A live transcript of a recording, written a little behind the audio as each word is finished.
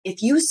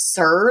if you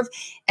serve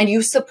and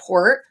you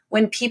support,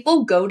 when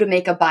people go to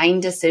make a buying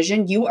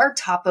decision, you are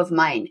top of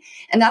mind.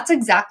 And that's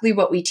exactly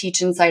what we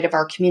teach inside of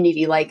our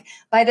community. Like,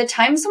 by the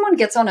time someone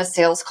gets on a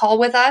sales call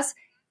with us,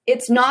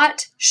 it's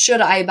not,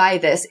 should I buy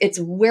this? It's,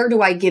 where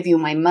do I give you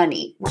my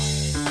money?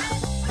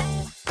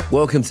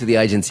 Welcome to the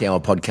Agency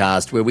Hour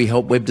podcast, where we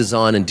help web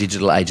design and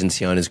digital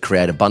agency owners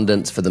create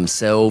abundance for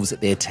themselves,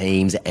 their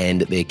teams,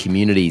 and their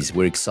communities.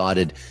 We're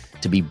excited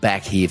to be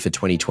back here for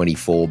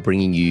 2024,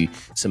 bringing you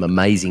some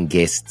amazing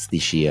guests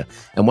this year.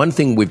 And one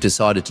thing we've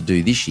decided to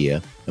do this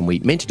year, and we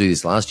meant to do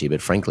this last year,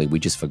 but frankly, we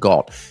just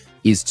forgot,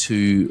 is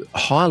to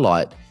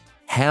highlight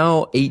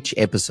how each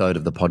episode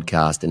of the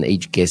podcast and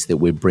each guest that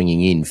we're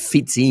bringing in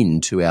fits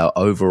into our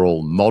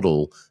overall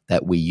model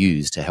that we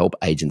use to help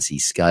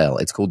agencies scale.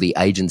 It's called the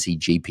Agency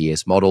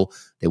GPS model.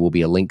 There will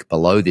be a link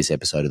below this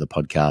episode of the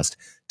podcast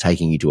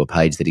taking you to a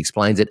page that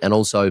explains it, and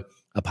also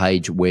a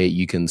page where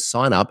you can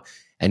sign up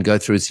and go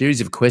through a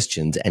series of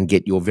questions and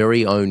get your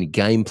very own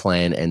game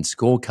plan and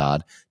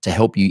scorecard to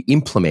help you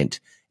implement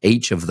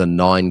each of the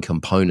 9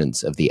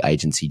 components of the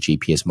Agency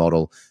GPS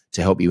model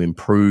to help you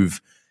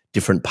improve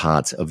different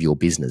parts of your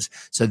business.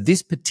 So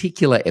this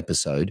particular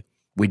episode,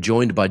 we're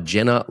joined by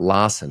Jenna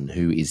Larson,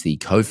 who is the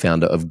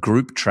co-founder of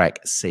Group Track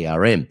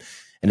CRM.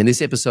 And in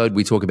this episode,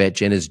 we talk about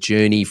Jenna's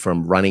journey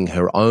from running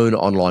her own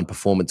online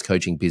performance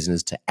coaching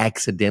business to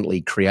accidentally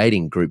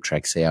creating Group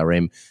Track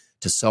CRM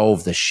to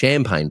solve the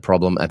champaign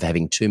problem of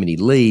having too many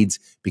leads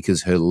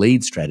because her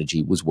lead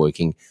strategy was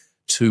working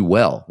too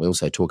well. We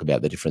also talk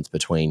about the difference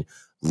between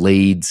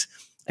leads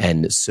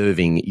and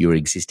serving your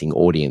existing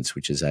audience,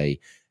 which is a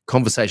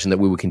conversation that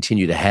we will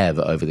continue to have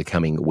over the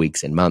coming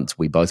weeks and months.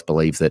 We both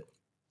believe that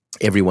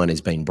everyone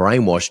has been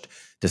brainwashed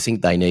to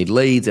think they need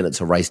leads and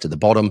it's a race to the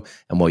bottom.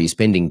 And while you're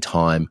spending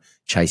time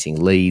chasing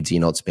leads,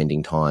 you're not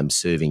spending time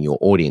serving your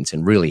audience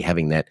and really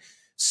having that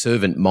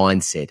servant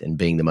mindset and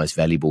being the most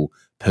valuable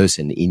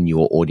person in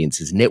your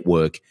audience's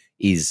network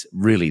is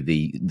really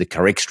the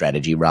correct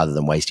strategy rather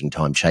than wasting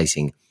time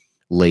chasing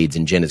leads.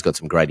 And Jenna's got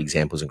some great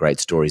examples and great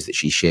stories that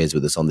she shares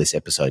with us on this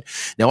episode.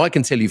 Now, I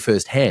can tell you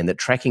firsthand that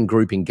tracking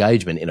group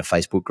engagement in a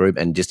Facebook group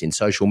and just in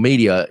social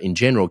media in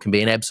general can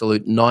be an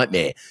absolute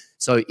nightmare.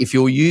 So if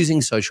you're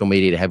using social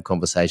media to have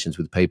conversations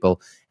with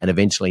people and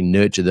eventually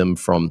nurture them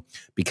from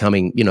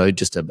becoming,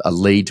 just a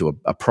lead to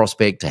a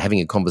prospect to having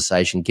a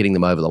conversation, getting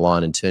them over the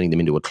line and turning them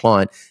into a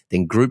client,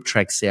 then Group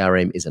Track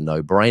CRM is a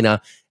no-brainer.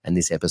 And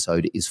this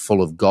episode is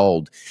full of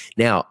gold.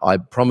 Now, I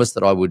promised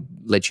that I would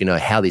let you know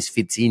how this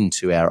fits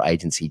into our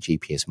agency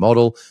GPS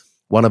model.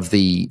 One of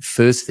the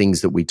first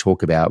things that we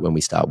talk about when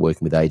we start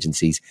working with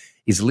agencies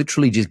is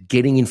literally just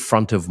getting in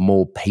front of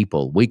more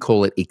people. We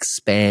call it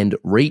expand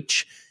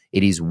reach.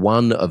 It is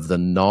one of the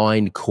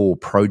 9 core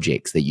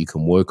projects that you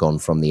can work on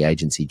from the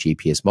agency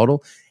GPS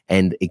model,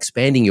 and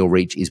expanding your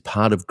reach is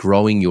part of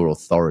growing your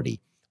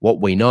authority.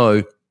 What we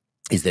know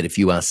is that if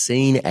you are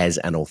seen as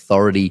an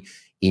authority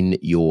in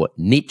your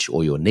niche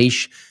or your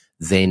niche,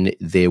 then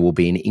there will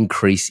be an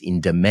increase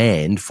in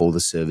demand for the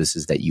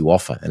services that you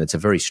offer. And it's a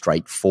very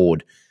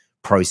straightforward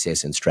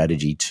process and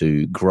strategy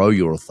to grow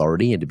your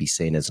authority and to be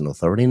seen as an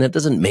authority. And it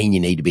doesn't mean you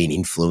need to be an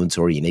influencer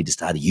or you need to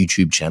start a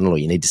YouTube channel or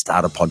you need to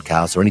start a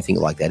podcast or anything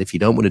like that. If you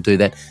don't want to do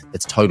that,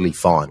 that's totally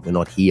fine. We're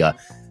not here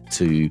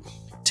to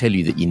tell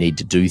you that you need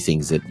to do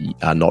things that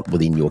are not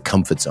within your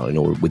comfort zone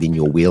or within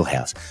your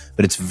wheelhouse.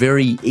 But it's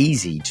very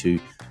easy to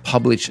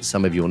publish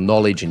some of your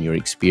knowledge and your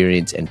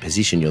experience and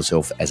position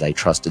yourself as a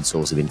trusted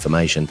source of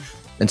information.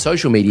 And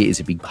social media is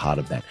a big part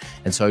of that.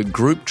 And so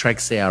Group Track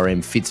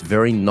CRM fits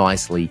very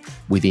nicely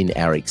within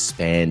our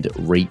expand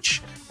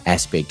reach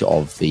aspect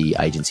of the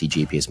agency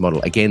GPS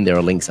model. Again, there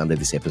are links under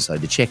this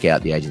episode to check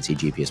out the agency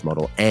GPS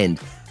model and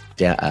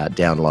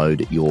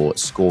download your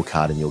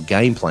scorecard and your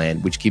game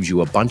plan, which gives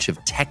you a bunch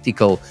of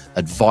tactical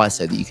advice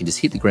so that you can just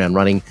hit the ground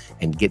running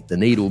and get the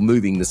needle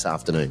moving this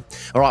afternoon.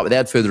 All right,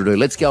 without further ado,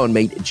 let's go and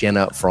meet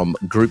Jenna from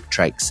Group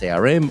Track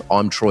CRM.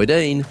 I'm Troy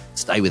Dean.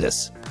 Stay with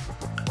us.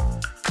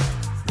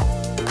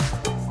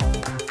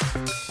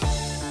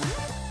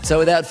 So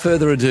without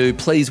further ado,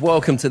 please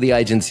welcome to the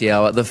Agency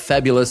Hour, the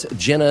fabulous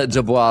Jenna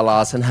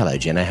Larson. Hello,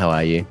 Jenna. How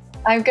are you?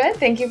 I'm good.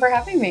 Thank you for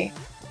having me.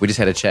 We just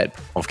had a chat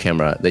off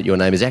camera that your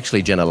name is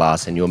actually Jenna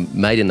Larson. Your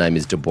maiden name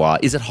is Dubois.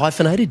 Is it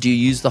hyphenated? Do you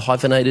use the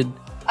hyphenated?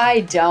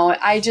 I don't.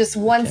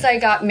 Once I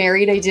got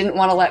married, I didn't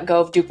want to let go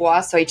of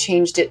Dubois, so I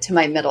changed it to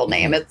my middle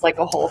name. It's like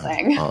a whole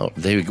thing. Oh,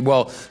 there we go.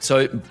 Well,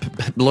 so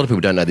a lot of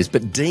people don't know this,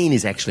 but Dean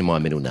is actually my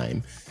middle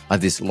name. I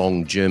have this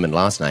long German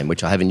last name,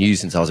 which I haven't used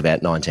since I was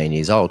about 19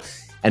 years old.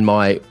 And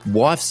my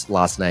wife's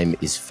last name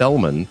is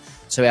Fellman.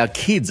 So our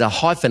kids are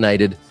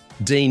hyphenated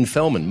Dean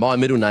Fellman, my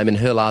middle name and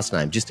her last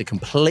name, just to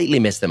completely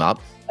mess them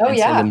up and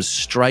send them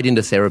straight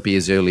into therapy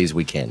as early as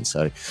we can.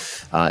 So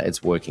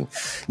it's working.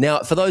 Now,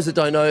 for those that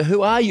don't know,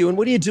 who are you and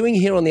what are you doing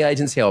here on the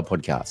Agency Hour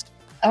podcast?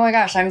 Oh my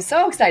gosh, I'm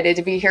so excited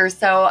to be here.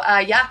 So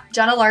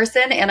Jenna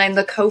Larson, and I'm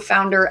the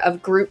co-founder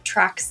of Group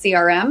Track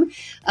CRM,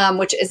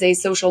 which is a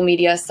social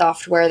media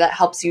software that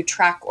helps you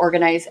track,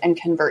 organize, and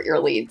convert your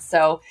leads.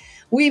 So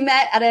we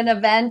met at an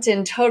event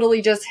and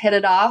totally just hit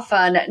it off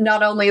on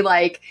not only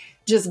like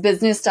just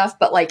business stuff,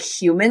 but like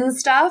human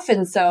stuff.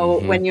 And so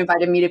when you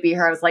invited me to be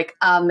here, I was like,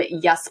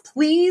 yes,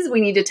 please.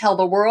 We need to tell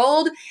the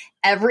world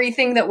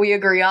everything that we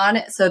agree on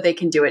so they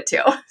can do it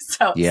too.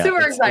 So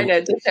super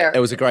excited to share. It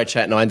was a great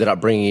chat, and I ended up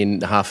bringing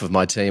in half of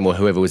my team or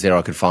whoever was there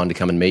I could find to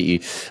come and meet you.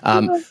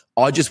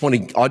 I just want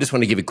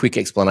to give a quick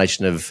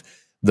explanation of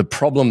the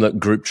problem that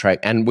Group Track,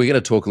 and we're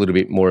going to talk a little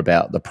bit more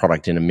about the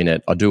product in a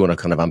minute. I do want to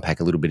kind of unpack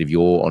a little bit of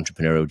your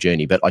entrepreneurial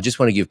journey, but I just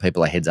want to give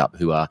people a heads up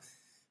who are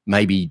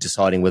maybe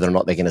deciding whether or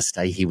not they're going to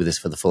stay here with us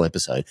for the full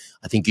episode.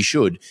 I think you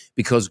should,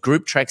 because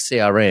Group Track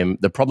CRM,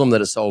 the problem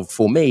that it solved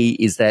for me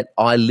is that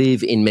I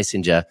live in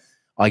Messenger.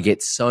 I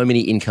get so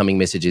many incoming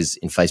messages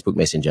in Facebook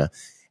Messenger,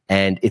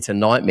 and it's a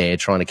nightmare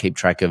trying to keep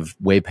track of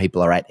where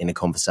people are at in a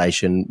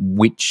conversation,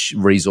 which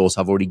resource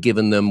I've already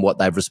given them, what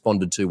they've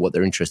responded to, what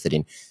they're interested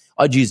in.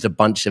 I'd used a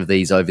bunch of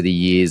these over the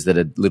years that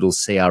are little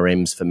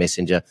CRMs for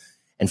Messenger,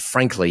 and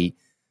frankly,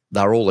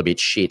 they're all a bit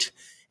shit.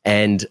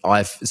 And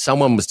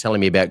someone was telling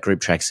me about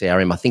Group Track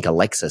CRM. I think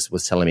Alexis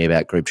was telling me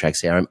about Group Track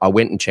CRM. I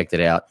went and checked it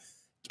out,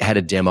 had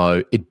a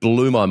demo. It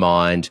blew my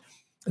mind.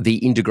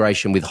 The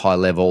integration with high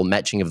level,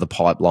 matching of the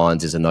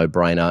pipelines is a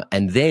no-brainer.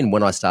 And then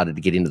when I started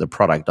to get into the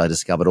product, I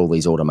discovered all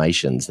these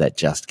automations that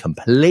just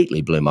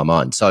completely blew my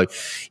mind. So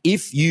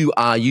if you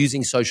are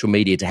using social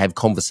media to have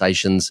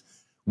conversations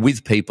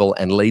with people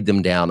and lead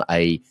them down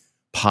a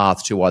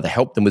path to either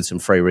help them with some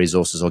free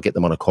resources or get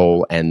them on a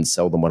call and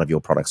sell them one of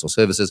your products or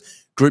services,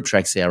 Group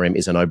Track CRM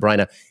is a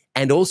no-brainer.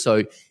 And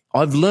also,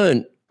 I've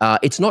learned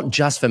it's not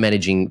just for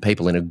managing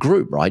people in a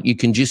group, right? You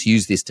can just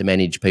use this to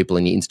manage people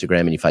in your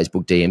Instagram and your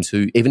Facebook DMs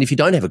who, even if you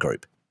don't have a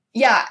group.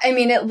 Yeah, I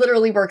mean, it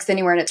literally works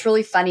anywhere. And it's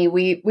really funny.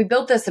 We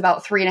built this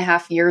about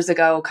 3.5 years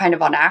ago, kind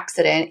of on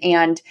accident.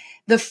 And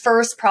the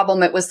first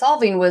problem it was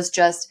solving was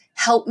just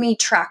help me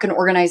track and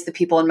organize the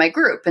people in my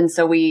group. And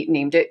so we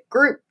named it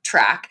Group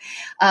Track.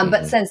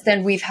 But since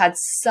then, we've had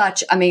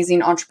such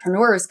amazing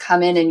entrepreneurs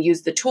come in and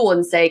use the tool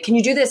and say, can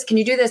you do this? Can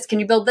you do this? Can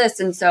you build this?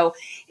 And so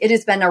it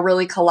has been a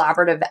really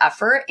collaborative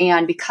effort.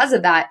 And because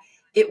of that,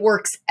 it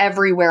works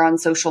everywhere on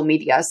social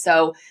media.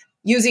 So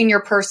using your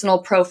personal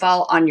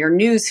profile on your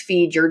news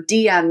feed, your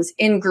DMs,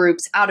 in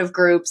groups, out of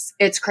groups,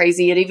 it's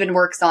crazy. It even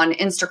works on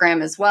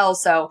Instagram as well.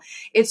 So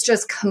it's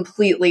just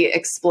completely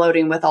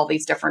exploding with all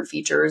these different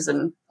features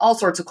and all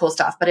sorts of cool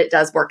stuff. But it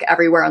does work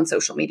everywhere on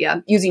social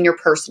media using your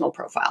personal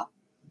profile.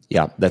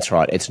 Yeah, that's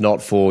right. It's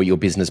not for your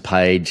business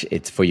page.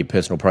 It's for your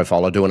personal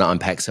profile. I do want to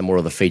unpack some more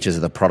of the features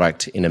of the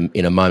product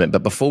in a moment.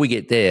 But before we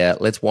get there,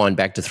 let's wind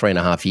back to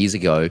 3.5 years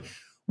ago.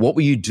 What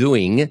were you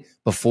doing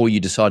before you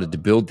decided to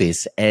build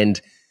this?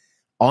 And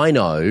I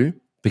know,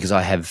 because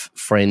I have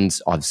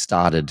friends, I've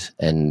started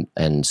and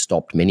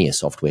stopped many a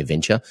software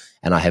venture,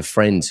 and I have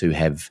friends who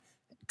have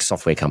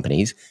software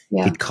companies.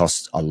 Yeah. It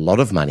costs a lot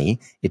of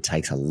money. It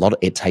takes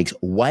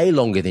way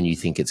longer than you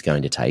think it's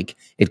going to take.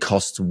 It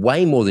costs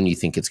way more than you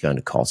think it's going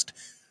to cost.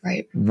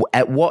 Right.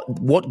 At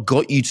what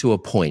got you to a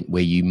point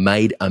where you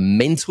made a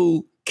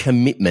mental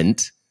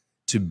commitment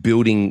to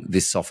building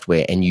this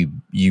software and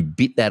you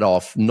bit that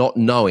off, not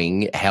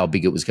knowing how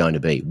big it was going to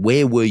be?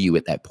 Where were you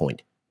at that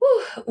point?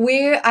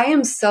 I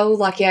am so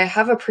lucky. I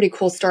have a pretty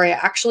cool story. I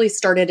actually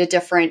started a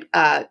different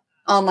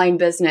online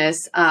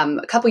business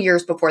a couple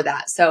years before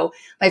that. So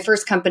my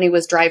first company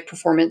was Drive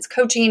Performance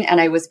Coaching,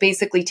 and I was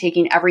basically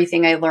taking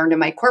everything I learned in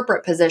my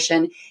corporate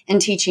position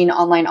and teaching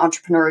online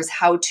entrepreneurs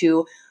how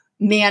to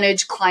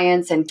manage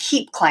clients and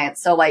keep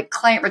clients. So like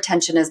client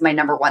retention is my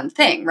number one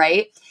thing,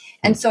 right?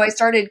 And so I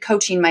started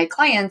coaching my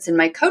clients in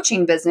my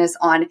coaching business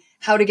on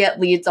how to get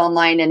leads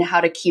online and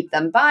how to keep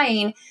them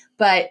buying.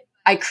 But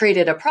I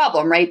created a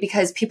problem, right?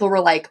 Because people were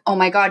like, oh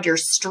my God, your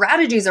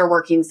strategies are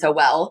working so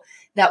well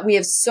that we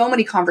have so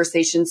many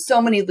conversations, so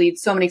many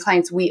leads, so many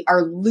clients, we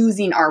are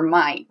losing our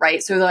mind,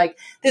 right? So they're like,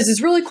 this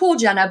is really cool,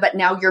 Jenna, but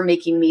now you're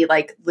making me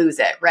like lose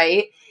it,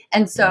 right?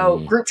 And so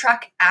Group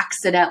Track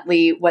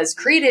accidentally was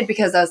created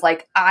because I was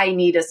like, I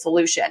need a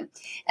solution.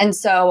 And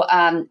so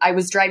I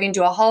was driving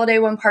to a holiday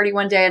party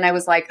one day and I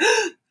was like,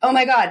 oh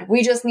my God,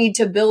 we just need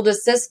to build a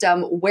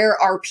system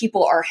where our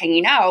people are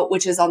hanging out,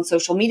 which is on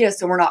social media.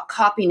 So we're not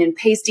copying and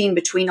pasting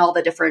between all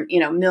the different,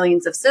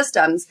 millions of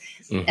systems.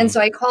 And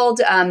so I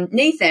called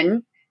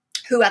Nathan,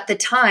 who at the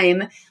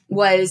time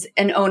was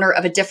an owner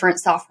of a different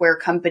software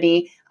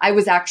company. I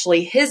was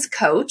actually his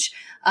coach.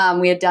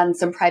 We had done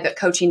some private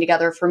coaching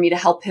together for me to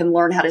help him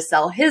learn how to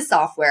sell his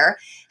software.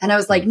 And I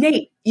was like,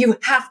 Nate, you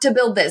have to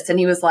build this. And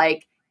he was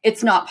like,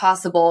 it's not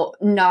possible,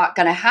 not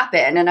going to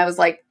happen. And I was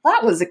like,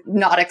 that was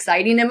not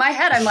exciting. In my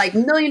head, I'm like,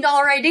 $1 million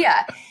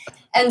idea.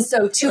 And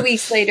so 2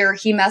 weeks later,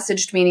 he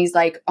messaged me and he's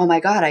like, oh my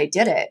God, I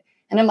did it.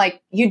 And I'm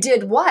like, you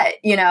did what?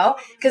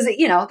 Because,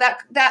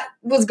 that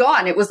was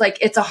gone. It was like,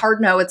 it's a hard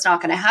no, it's not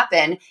going to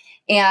happen.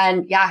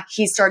 And yeah,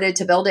 he started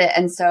to build it.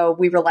 And so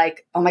we were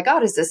like, oh my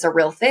God, is this a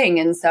real thing?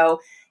 And so,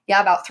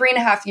 yeah, about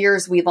 3.5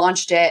 years, we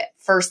launched it.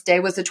 First day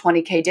was a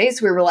 20K day.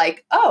 So we were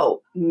like,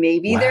 oh,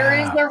 maybe there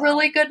is a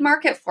really good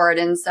market for it.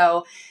 And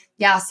so,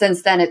 yeah,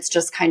 since then, it's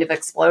just kind of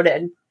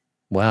exploded.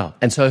 Wow.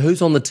 And so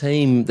who's on the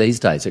team these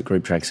days at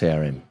Group Track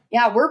CRM?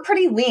 Yeah, we're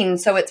pretty lean.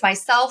 So it's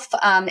myself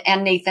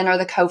and Nathan are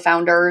the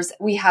co-founders.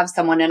 We have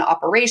someone in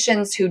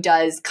operations who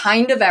does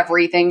kind of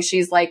everything.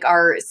 She's like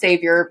our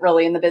savior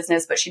really in the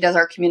business, but she does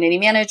our community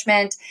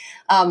management.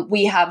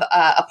 We have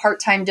a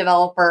part-time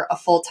developer, a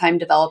full-time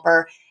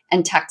developer,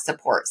 and tech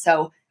support.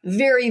 So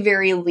very,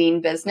 very lean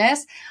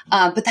business.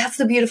 But that's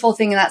the beautiful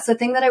thing. And that's the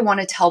thing that I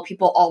want to tell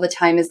people all the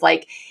time is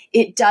like,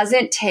 it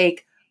doesn't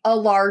take a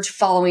large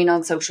following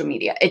on social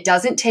media. It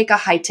doesn't take a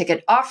high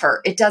ticket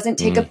offer. It doesn't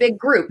take a big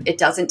group. It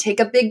doesn't take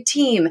a big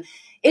team.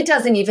 It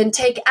doesn't even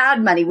take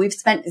ad money. We've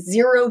spent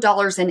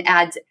 $0 in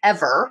ads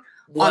ever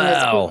on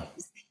this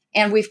business.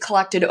 And we've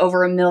collected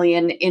over $1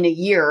 million in a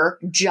year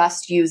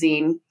just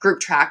using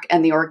Group Track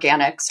and the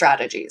organic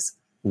strategies.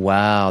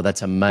 Wow,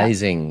 that's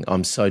amazing. Yeah.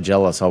 I'm so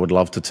jealous. I would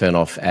love to turn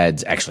off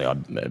ads. Actually,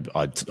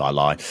 I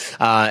lie.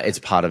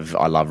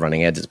 I love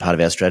running ads. It's part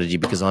of our strategy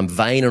because I'm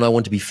vain and I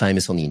want to be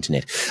famous on the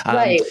internet.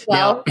 Right.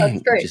 Well, now,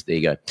 that's great. Just there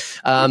you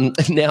go.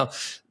 Now,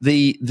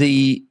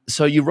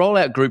 so you roll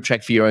out Group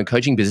Track for your own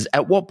coaching business.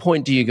 At what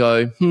point do you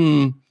go,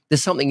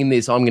 there's something in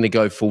this, I'm going to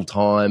go full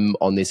time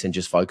on this and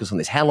just focus on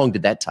this? How long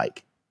did that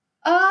take?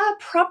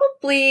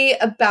 Probably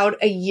about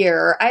a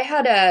year. I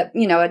had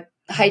a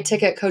high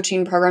ticket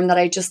coaching program that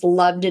I just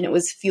loved and it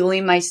was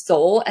fueling my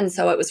soul. And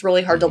so it was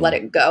really hard to let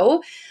it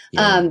go.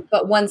 Yeah.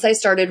 But once I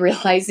started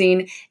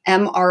realizing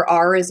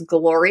MRR is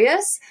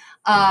glorious,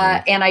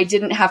 and I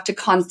didn't have to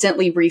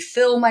constantly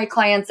refill my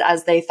clients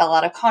as they fell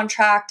out of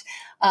contract,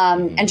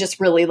 and just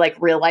really like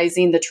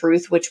realizing the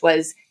truth, which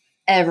was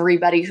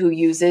everybody who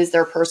uses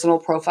their personal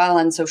profile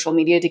on social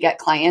media to get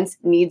clients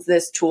needs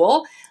this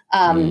tool.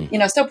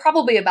 So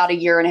probably about a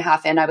year and a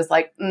half in, I was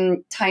like,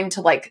 time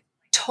to like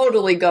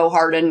totally go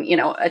hard and,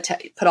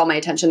 put all my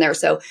attention there.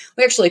 So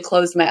we actually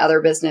closed my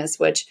other business,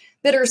 which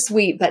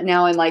bittersweet, but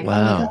now I'm like, wow.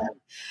 Oh my God,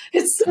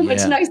 it's so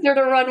much nicer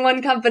to run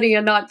one company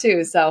and not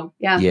two. So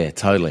yeah. Yeah,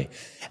 totally.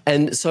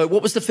 And so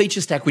what was the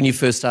feature stack when you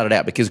first started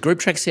out? Because Group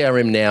Track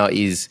CRM now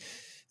is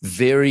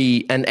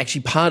and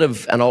actually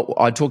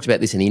I talked about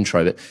this in the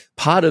intro, but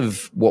part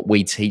of what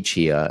we teach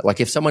here,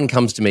 like if someone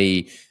comes to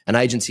me, an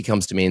agency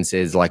comes to me and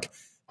says like,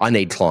 I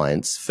need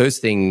clients.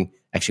 First thing,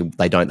 actually,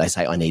 they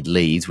say I need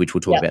leads, which we'll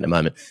talk about in a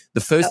moment.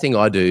 The first thing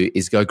I do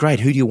is go, great,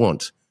 who do you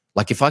want?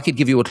 Like if I could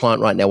give you a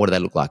client right now, what do they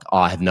look like?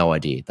 I have no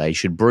idea. They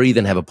should breathe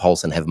and have a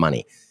pulse and have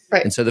money.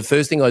 Right. And so the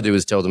first thing I do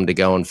is tell them to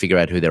go and figure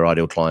out who their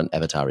ideal client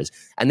avatar is.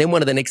 And then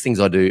one of the next things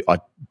we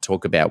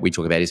talk about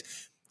is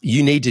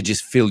you need to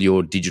just fill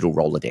your digital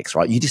Rolodex,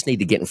 right? You just need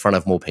to get in front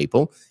of more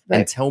people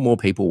and tell more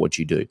people what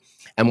you do.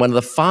 And one of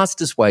the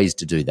fastest ways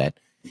to do that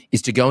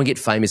is to go and get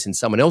famous in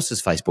someone else's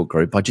Facebook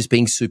group by just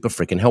being super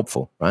freaking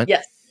helpful, right?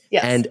 Yes.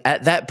 Yes. And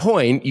at that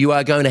point, you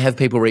are going to have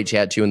people reach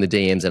out to you in the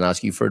DMs and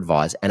ask you for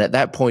advice. And at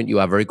that point, you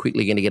are very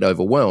quickly going to get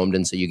overwhelmed.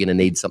 And so you're going to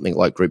need something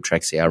like Group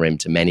Track CRM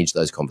to manage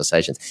those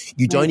conversations.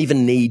 You don't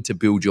even need to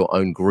build your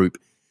own group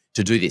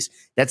to do this.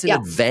 That's an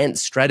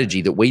advanced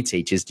strategy that we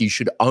teach is you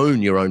should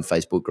own your own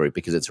Facebook group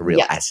because it's a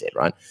real asset,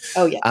 right?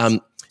 Oh, yes.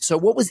 So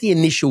what was the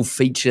initial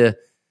feature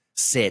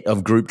set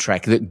of Group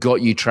Track that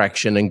got you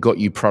traction and got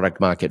you product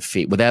market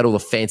fit without all the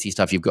fancy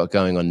stuff you've got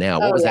going on now?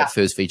 What was that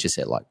first feature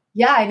set like?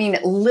 Yeah, I mean,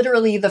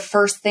 literally the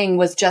first thing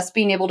was just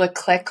being able to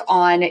click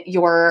on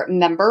your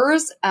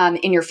members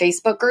in your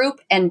Facebook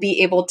group and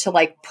be able to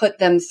like put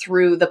them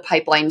through the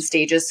pipeline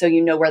stages so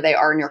you know where they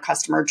are in your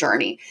customer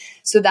journey.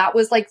 So that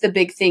was like the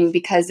big thing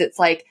because it's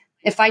like,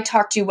 if I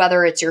talk to you,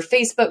 whether it's your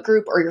Facebook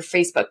group or your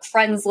Facebook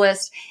friends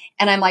list,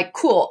 and I'm like,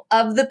 cool,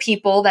 of the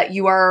people that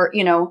you are,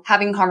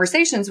 having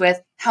conversations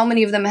with, how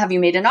many of them have you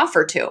made an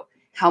offer to?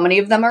 How many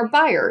of them are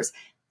buyers?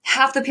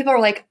 Half the people are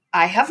like,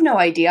 I have no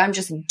idea. I'm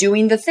just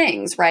doing the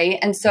things, right?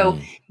 And so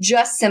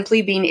just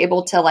simply being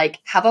able to like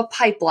have a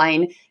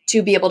pipeline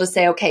to be able to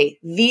say, okay,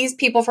 these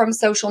people from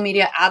social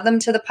media, add them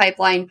to the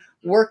pipeline,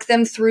 work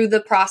them through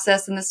the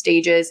process and the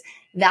stages.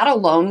 That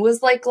alone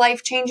was like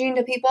life-changing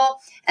to people.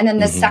 And then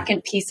the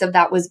second piece of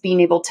that was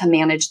being able to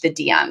manage the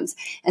DMs.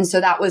 And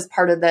so that was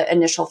part of the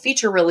initial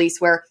feature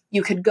release where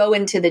you could go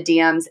into the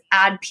DMs,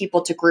 add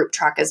people to Group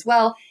Track as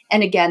well.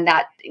 And again,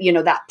 that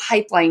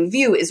pipeline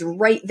view is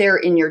right there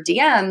in your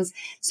DMs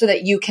so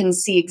that you can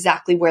see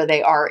exactly where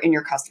they are in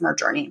your customer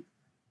journey.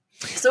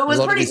 So it was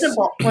pretty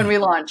simple when we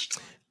launched.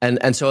 And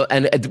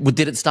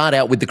did it start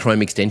out with the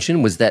Chrome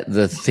extension? Was that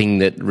the thing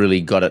that really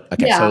got it?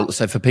 Okay,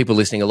 so for people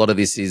listening, a lot of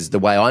this is the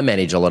way I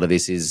manage. A lot of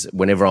this is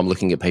whenever I'm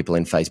looking at people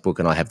in Facebook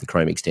and I have the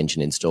Chrome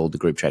extension installed, the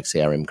Group Track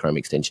CRM Chrome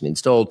extension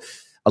installed,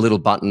 a little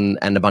button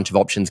and a bunch of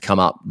options come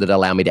up that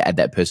allow me to add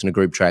that person to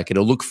Group Track.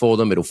 It'll look for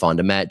them. It'll find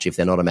a match. If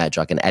they're not a match,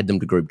 I can add them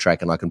to Group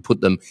Track and I can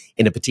put them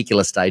in a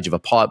particular stage of a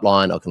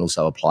pipeline. I can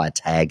also apply a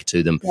tag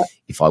to them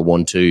if I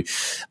want to.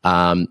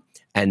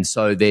 And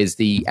so there's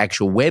the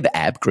actual web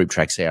app, Group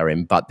Track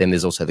CRM, but then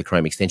there's also the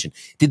Chrome extension.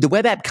 Did the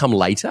web app come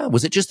later?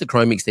 Was it just the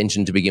Chrome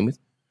extension to begin with?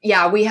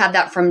 Yeah, we had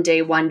that from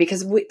day one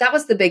because that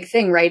was the big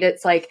thing, right?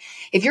 It's like,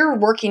 if you're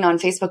working on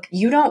Facebook,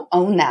 you don't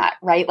own that,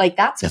 right? Like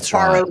that's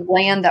borrowed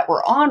land that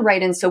we're on,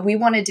 right? And so we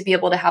wanted to be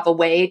able to have a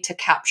way to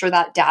capture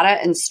that data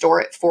and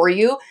store it for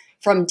you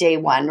from day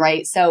one,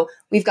 right? So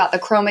we've got the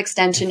Chrome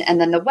extension and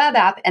then the web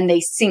app, and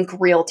they sync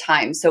real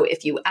time. So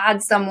if you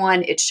add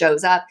someone, it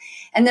shows up.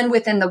 And then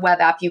within the web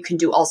app, you can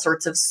do all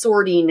sorts of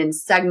sorting and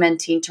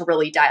segmenting to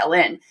really dial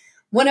in.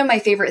 One of my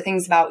favorite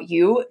things about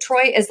you,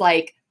 Troy, is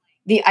like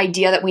the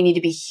idea that we need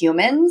to be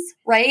humans,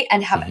 right?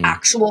 And have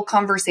actual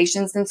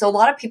conversations. And so a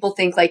lot of people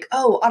think like,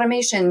 oh,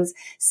 automations,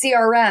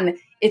 CRM,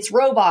 it's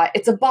robot,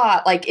 it's a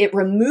bot, like it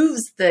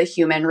removes the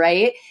human,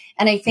 right?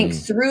 And I think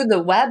through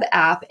the web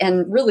app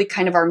and really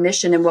kind of our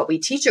mission and what we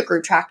teach at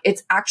Group Track,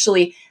 it's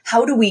actually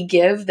how do we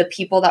give the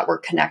people that we're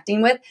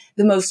connecting with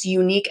the most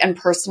unique and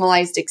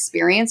personalized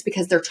experience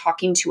because they're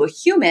talking to a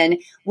human.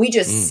 We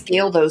just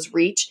scale those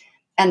reach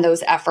and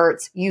those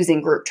efforts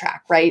using Group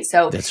Track, right?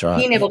 So that's right.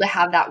 Being able to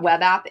have that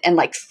web app and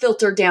like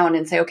filter down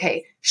and say,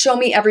 okay, show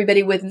me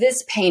everybody with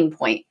this pain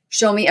point.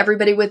 Show me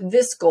everybody with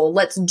this goal.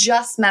 Let's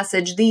just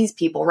message these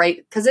people, right?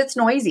 Because it's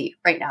noisy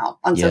right now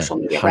on social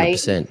media, 100%.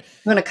 Right? I'm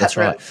going to cut That's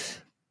through. Right.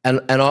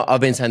 And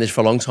I've been saying this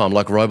for a long time,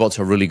 like robots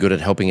are really good at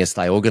helping us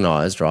stay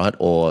organized, right?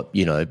 Or,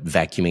 you know,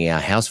 vacuuming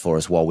our house for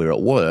us while we're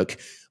at work.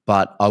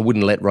 But I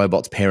wouldn't let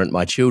robots parent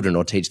my children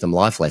or teach them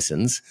life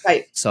lessons.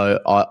 Right. So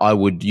I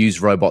would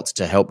use robots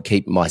to help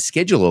keep my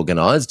schedule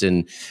organized.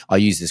 And I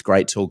use this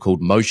great tool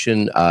called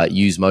Motion,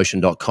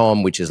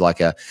 usemotion.com, which is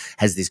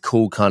has this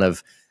cool kind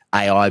of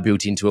AI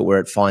built into it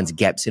where it finds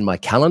gaps in my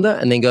calendar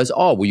and then goes,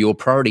 oh, well, your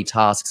priority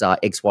tasks are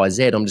X, Y,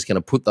 Z. I'm just going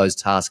to put those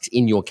tasks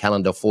in your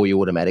calendar for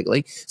you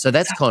automatically. So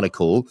that's kind of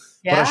cool.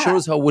 Yeah. But I sure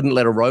as hell wouldn't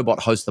let a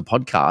robot host the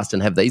podcast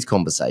and have these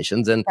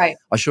conversations. And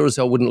I sure as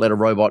hell wouldn't let a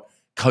robot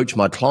coach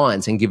my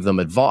clients and give them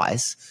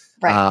advice.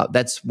 Right.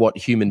 That's what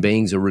human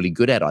beings are really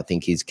good at, I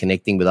think, is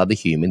connecting with other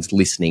humans,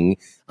 listening,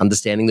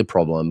 understanding the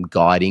problem,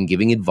 guiding,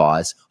 giving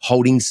advice,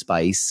 holding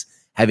space,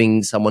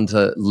 having someone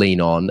to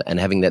lean on and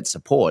having that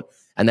support.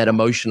 And that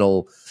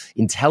emotional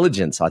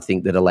intelligence, I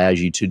think, that allows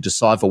you to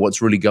decipher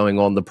what's really going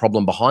on, the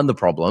problem behind the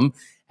problem,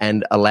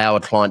 and allow a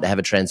client to have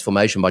a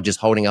transformation by just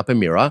holding up a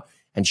mirror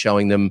and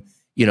showing them,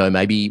 you know,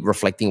 maybe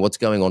reflecting what's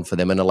going on for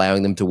them and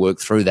allowing them to work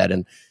through that.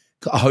 And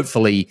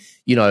hopefully,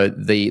 you know,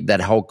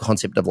 that whole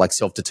concept of like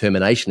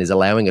self-determination is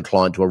allowing a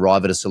client to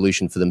arrive at a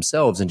solution for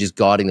themselves and just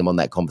guiding them on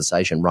that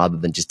conversation rather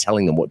than just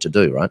telling them what to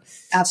do, right?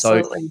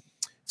 Absolutely.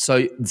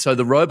 So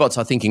the robots,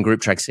 I think, in Group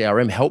Track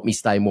CRM help me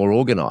stay more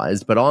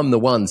organized, but I'm the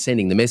one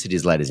sending the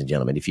messages, ladies and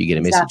gentlemen. If you get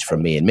a message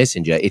from me in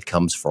Messenger, it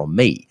comes from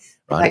me,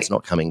 right? It's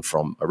not coming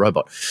from a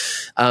robot.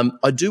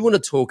 I do want to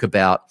talk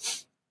about,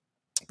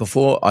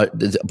 before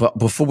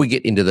we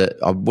get into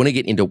I want to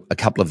get into a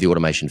couple of the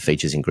automation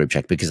features in Group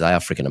Track because they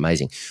are freaking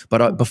amazing.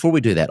 But before we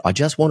do that, I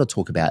just want to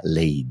talk about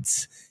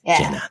leads,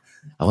 Jenna.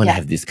 I want to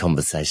have this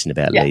conversation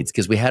about leads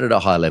because we had it at a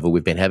high level.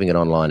 We've been having it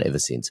online ever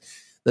since.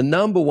 The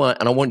number one,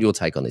 and I want your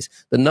take on this,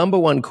 the number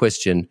one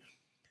question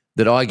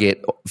that I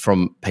get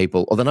from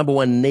people, or the number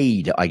one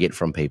need I get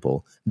from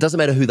people, it doesn't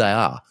matter who they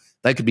are.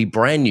 They could be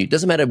brand new. It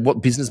doesn't matter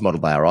what business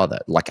model they are either,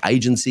 like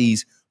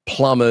agencies,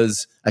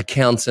 plumbers,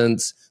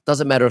 accountants.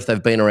 Doesn't matter if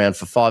they've been around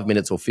for 5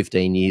 minutes or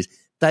 15 years.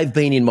 They've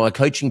been in my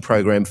coaching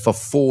program for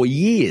 4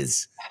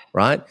 years,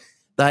 right?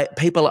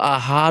 People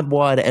are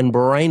hardwired and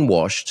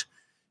brainwashed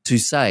to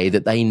say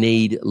that they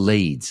need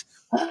leads.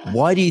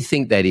 Why do you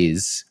think that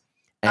is?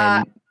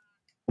 And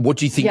what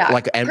do you think?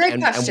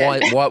 And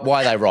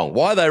why are they wrong?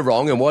 Why are they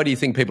wrong? And why do you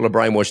think people are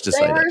brainwashed to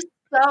say that?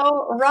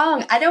 So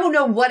wrong. I don't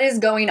know what is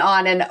going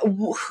on and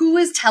who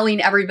is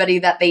telling everybody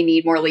that they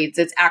need more leads.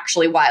 It's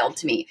actually wild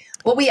to me.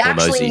 What we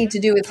actually need to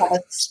do is have a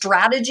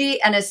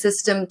strategy and a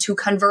system to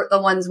convert the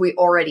ones we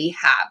already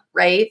have,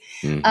 right?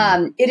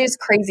 It is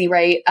crazy,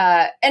 right?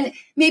 And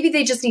maybe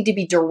they just need to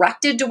be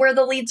directed to where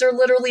the leads are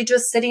literally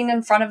just sitting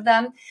in front of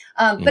them.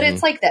 But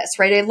it's like this,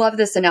 right? I love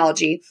this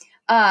analogy.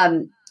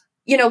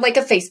 You know, like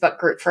a Facebook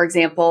group, for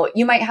example,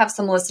 you might have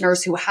some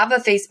listeners who have a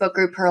Facebook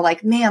group who are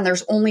like, man,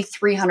 there's only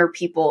 300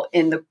 people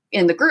in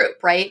the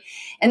group, right?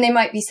 And they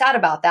might be sad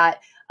about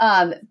that.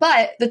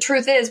 But the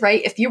truth is,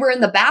 right, if you were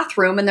in the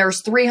bathroom and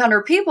there's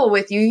 300 people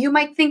with you, you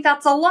might think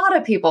that's a lot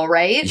of people,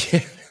 right? Yeah.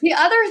 The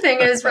other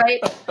thing is,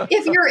 right,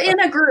 if you're in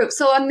a group,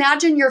 so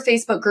imagine your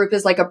Facebook group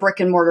is like a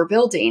brick and mortar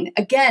building.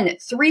 Again,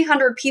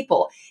 300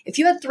 people. If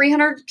you had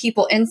 300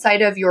 people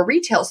inside of your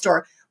retail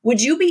store, would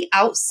you be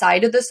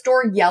outside of the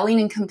store yelling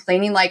and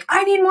complaining like,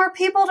 I need more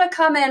people to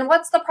come in.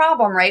 What's the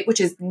problem, right? Which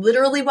is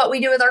literally what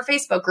we do with our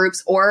Facebook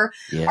groups or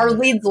our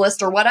leads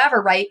list or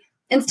whatever, right?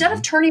 Instead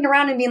of turning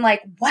around and being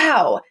like,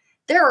 wow,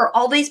 there are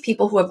all these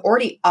people who have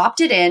already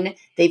opted in.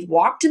 They've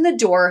walked in the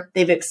door.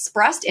 They've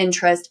expressed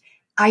interest.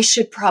 I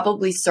should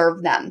probably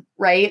serve them,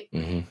 right?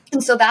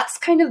 And so that's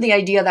kind of the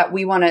idea that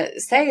we want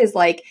to say is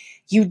like,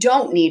 you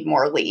don't need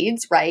more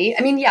leads, right?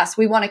 I mean, yes,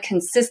 we want to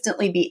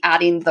consistently be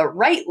adding the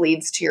right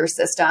leads to your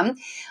system,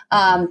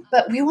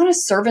 but we want to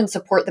serve and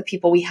support the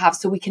people we have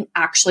so we can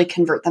actually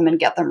convert them and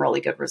get them really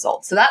good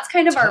results. So that's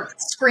kind of our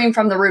scream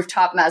from the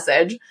rooftop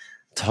message.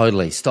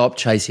 Totally. Stop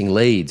chasing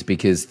leads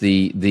because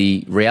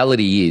the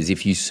reality is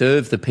if you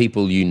serve the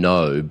people you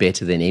know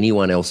better than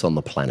anyone else on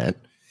the planet,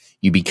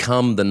 you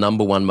become the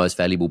number one most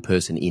valuable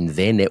person in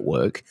their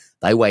network.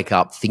 They wake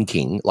up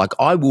thinking, like,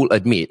 I will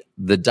admit,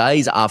 the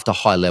days after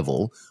high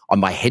level,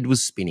 my head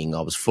was spinning.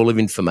 I was full of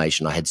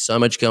information. I had so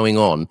much going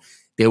on.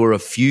 There were a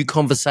few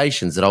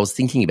conversations that I was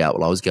thinking about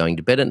while I was going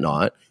to bed at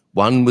night.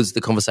 One was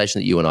the conversation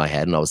that you and I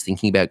had, and I was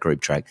thinking about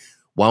Group Track.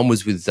 One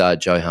was with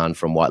Johan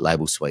from White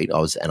Label Suite.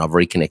 And I've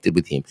reconnected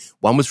with him.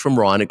 One was from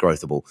Ryan at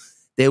Growthable.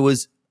 There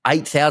was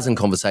 8,000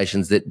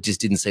 conversations that just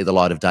didn't see the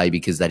light of day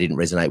because they didn't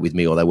resonate with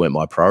me or they weren't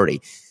my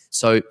priority.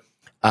 So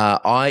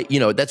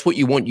that's what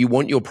you want. You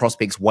want your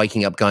prospects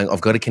waking up going,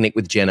 I've got to connect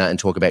with Jenna and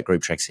talk about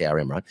Group Track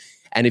CRM, right?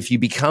 And if you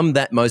become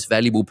that most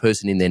valuable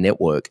person in their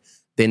network,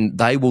 then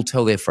they will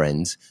tell their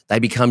friends. They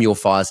become your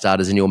fire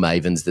starters and your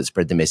mavens that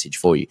spread the message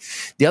for you.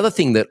 The other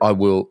thing that I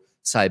will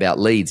say about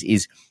leads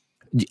is,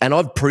 and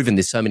I've proven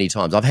this so many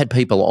times, I've had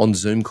people on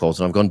Zoom calls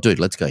and I've gone, dude,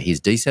 let's go.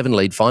 Here's D7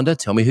 Lead Finder.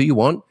 Tell me who you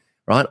want,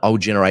 right? I will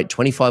generate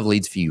 25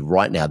 leads for you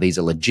right now. These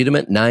are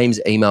legitimate names,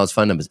 emails,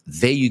 phone numbers.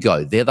 There you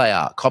go. There they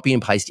are. Copy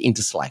and paste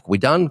into Slack. We're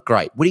done?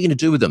 Great. What are you going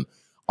to do with them?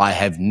 I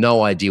have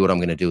no idea what I'm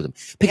going to do with them.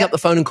 Pick up the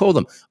phone and call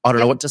them. I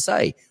don't know what to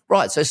say.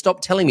 Right, so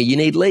stop telling me you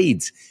need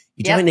leads.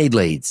 You don't need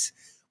leads.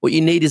 What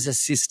you need is a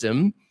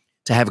system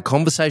to have a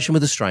conversation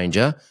with a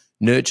stranger,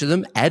 nurture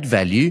them, add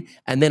value,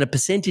 and then a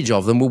percentage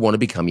of them will want to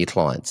become your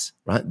clients,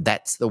 right?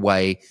 That's the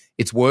way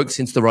it's worked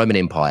since the Roman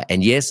Empire.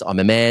 And yes, I'm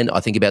a man. I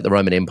think about the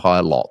Roman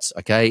Empire lots,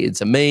 okay? It's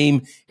a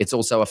meme. It's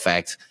also a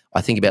fact. I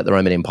think about the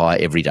Roman Empire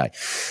every day.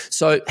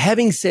 So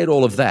having said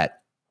all of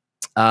that,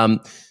 now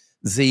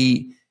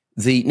the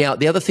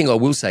other thing I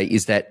will say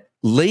is that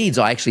leads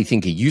I actually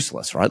think are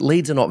useless, right?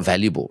 Leads are not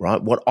valuable,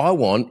 right? What I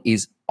want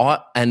is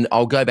and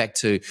I'll go back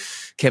to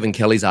Kevin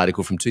Kelly's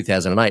article from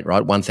 2008,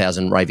 right?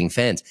 1,000 raving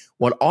fans.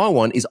 What I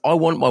want is I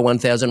want my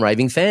 1,000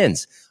 raving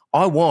fans.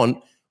 I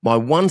want my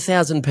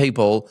 1,000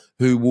 people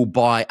who will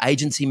buy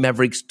Agency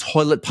Mavericks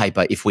toilet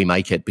paper if we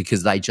make it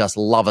because they just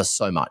love us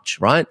so much,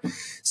 right?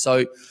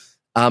 So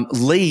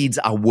leads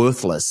are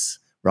worthless,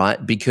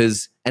 right?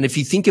 Because, and if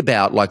you think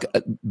about like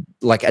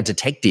a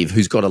detective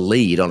who's got a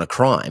lead on a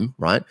crime,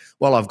 right?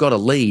 Well, I've got a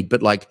lead,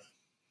 but like,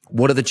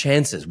 what are the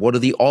chances? What are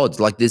the odds?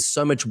 Like, there's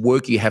so much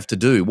work you have to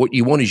do. What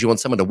you want is you want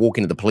someone to walk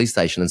into the police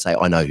station and say,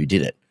 I know who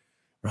did it,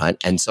 right?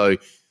 And so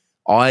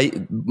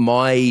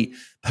my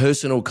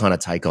personal kind of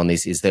take on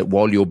this is that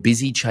while you're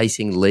busy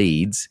chasing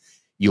leads,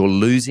 you're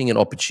losing an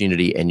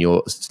opportunity and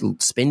you're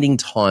spending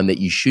time that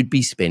you should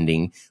be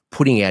spending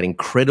putting out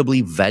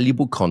incredibly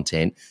valuable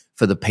content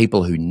for the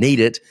people who need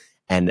it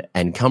and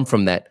come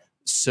from that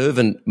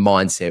servant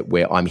mindset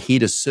where I'm here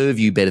to serve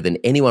you better than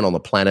anyone on the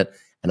planet.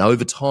 And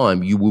over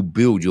time, you will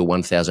build your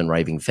 1,000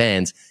 raving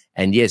fans.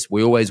 And yes,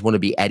 we always want to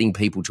be adding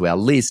people to our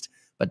list,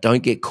 but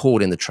don't get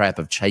caught in the trap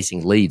of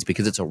chasing leads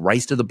because it's a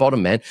race to the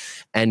bottom, man.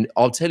 And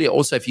I'll tell you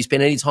also, if you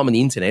spend any time on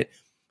the internet,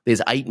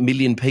 there's 8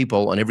 million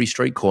people on every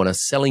street corner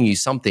selling you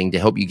something to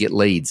help you get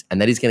leads. And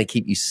that is going to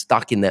keep you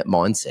stuck in that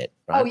mindset,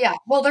 right? Oh, yeah.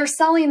 Well, they're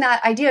selling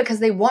that idea because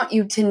they want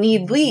you to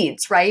need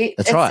leads, right?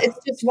 That's right. It's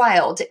just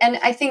wild. And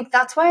I think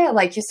that's why I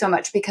like you so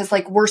much because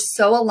like we're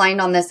so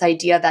aligned on this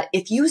idea that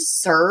if you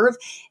serve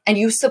and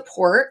you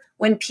support,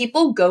 when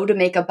people go to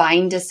make a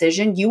buying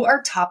decision, you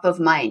are top of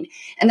mind.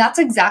 And that's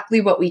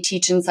exactly what we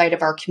teach inside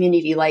of our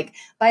community. Like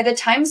by the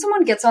time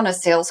someone gets on a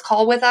sales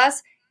call with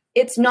us,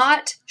 it's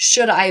not,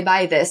 should I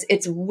buy this?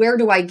 It's where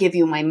do I give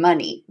you my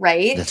money,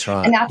 right? That's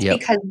right. And that's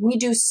because we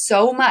do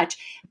so much.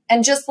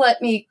 And just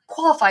let me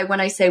qualify when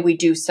I say we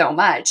do so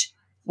much.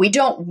 We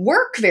don't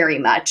work very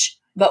much,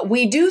 but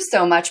we do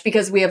so much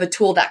because we have a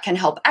tool that can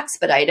help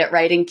expedite it,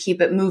 right? And keep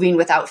it moving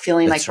without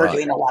feeling like we're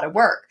doing a lot of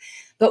work.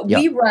 But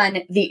we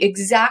run the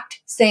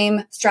exact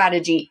same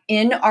strategy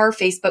in our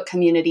Facebook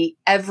community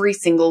every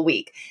single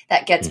week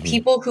that gets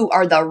people who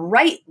are the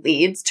right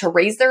leads to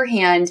raise their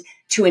hand,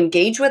 to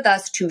engage with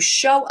us, to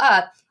show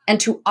up,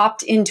 and to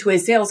opt into a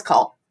sales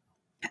call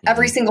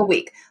every single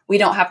week. We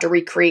don't have to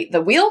recreate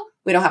the wheel.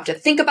 We don't have to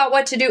think about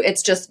what to do.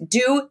 It's just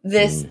do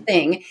this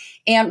thing.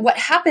 And what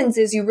happens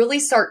is you really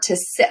start to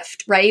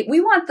sift, right? We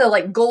want the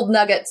like gold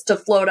nuggets to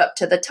float up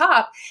to the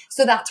top.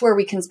 So that's where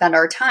we can spend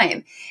our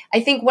time.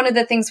 I think one of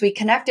the things we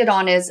connected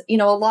on is, you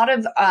know, a lot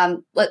of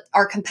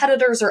our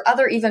competitors or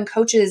other even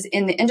coaches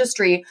in the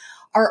industry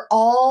are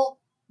all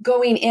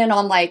going in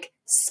on like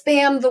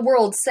spam the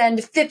world,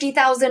 send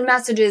 50,000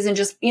 messages and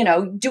just, you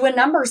know, do a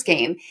numbers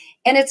game.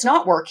 And it's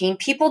not working.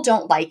 People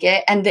don't like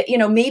it. And, you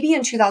know, maybe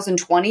in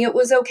 2020 it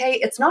was okay.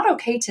 It's not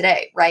okay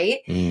today, right?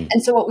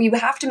 And so what we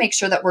have to make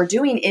sure that we're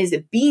doing is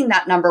being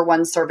that number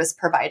one service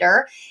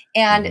provider.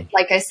 And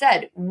like I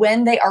said,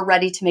 when they are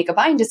ready to make a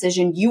buying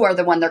decision, you are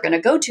the one they're going to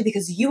go to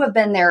because you have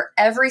been there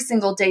every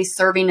single day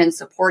serving and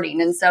supporting.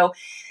 And so,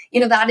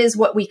 you know, that is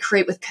what we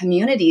create with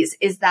communities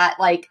is that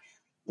like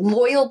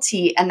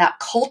loyalty and that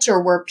culture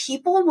where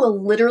people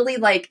will literally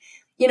like,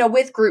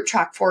 with Group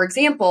Track, for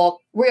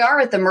example, we are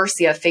at the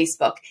mercy of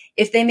Facebook.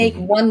 If they make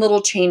one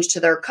little change to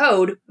their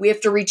code, we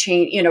have to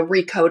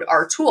recode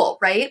our tool,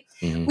 right?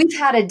 We've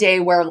had a day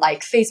where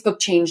like Facebook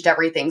changed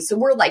everything. So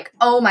we're like,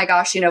 oh my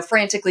gosh,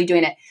 frantically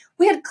doing it.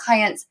 We had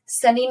clients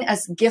sending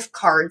us gift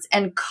cards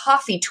and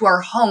coffee to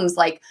our homes.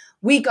 Like,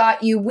 we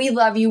got you. We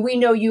love you. We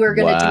know you are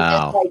going to do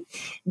this.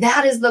 Like,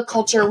 that is the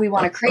culture we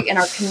want to create in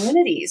our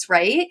communities,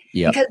 right?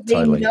 Yeah, because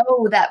they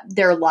know that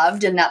they're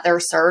loved and that they're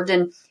served.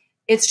 And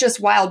it's just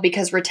wild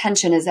because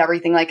retention is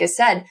everything. Like I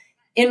said,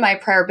 in my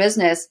prior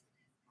business,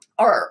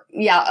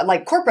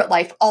 like corporate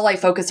life, all I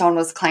focused on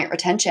was client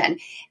retention.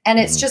 And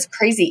it's just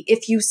crazy.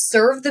 If you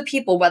serve the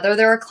people, whether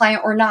they're a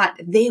client or not,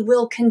 they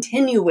will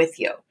continue with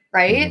you,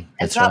 right?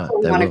 That's what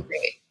we want to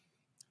create.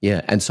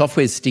 Yeah, and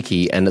software is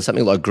sticky, and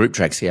something like Group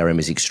Track CRM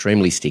is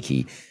extremely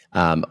sticky.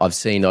 I've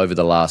seen over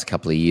the last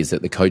couple of years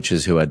that the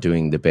coaches who are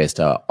doing the best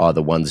are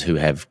the ones who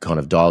have kind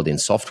of dialed in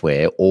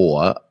software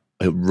or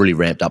who really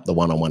ramped up the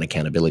one-on-one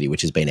accountability,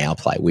 which has been our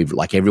play. We've,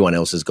 like everyone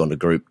else, has gone to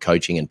group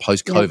coaching, and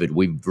post-COVID,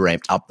 we've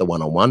ramped up the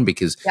one-on-one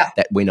because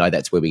that we know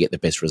that's where we get the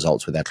best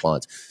results with our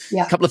clients.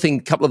 A couple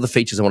of the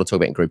features I want to talk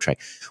about in Group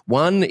Track.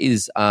 One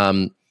is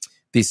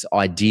this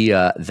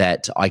idea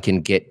that I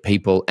can get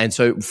people, and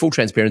so full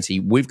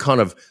transparency,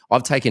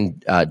 I've taken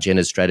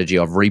Jenna's strategy,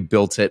 I've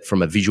rebuilt it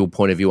from a visual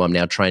point of view. I'm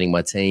now training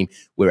my team.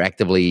 We're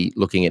actively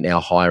looking at now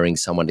hiring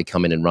someone to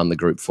come in and run the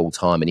group full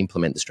time and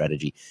implement the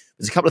strategy.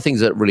 There's a couple of things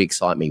that really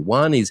excite me.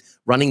 One is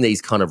running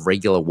these kind of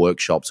regular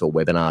workshops or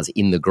webinars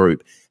in the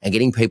group and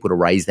getting people to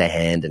raise their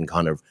hand and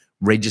kind of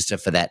register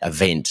for that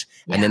event.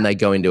 And then they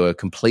go into a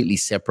completely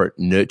separate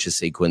nurture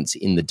sequence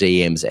in the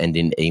DMs and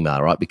in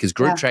email, right? Because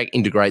Group Track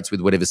integrates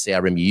with whatever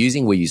CRM you're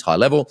using. We use High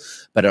Level,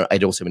 but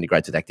it also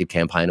integrates with Active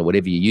Campaign or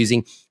whatever you're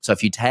using. So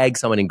if you tag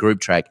someone in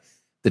Group Track,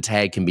 the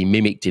tag can be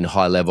mimicked in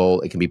High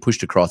Level, it can be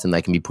pushed across, and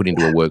they can be put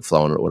into a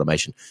workflow and an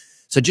automation.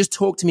 So just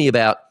talk to me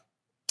about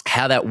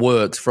how that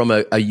works from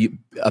a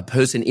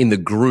person in the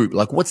group.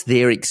 Like, what's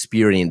their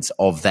experience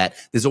of that?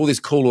 There's all this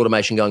cool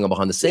automation going on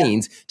behind the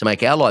scenes to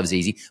make our lives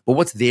easy, but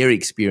what's their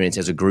experience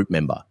as a group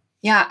member?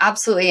 Yeah,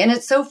 absolutely. And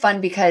it's so fun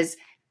because,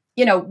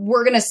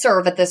 we're going to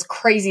serve at this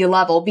crazy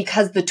level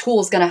because the tool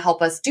is going to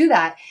help us do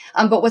that.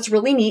 But what's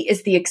really neat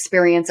is the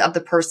experience of the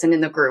person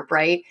in the group,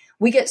 right?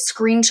 We get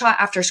screenshot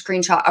after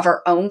screenshot of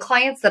our own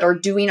clients that are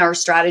doing our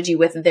strategy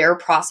with their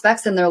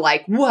prospects. And they're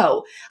like,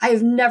 whoa, I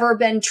have never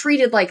been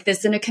treated like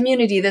this in a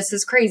community. This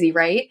is crazy,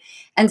 right?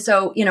 And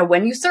so,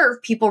 when you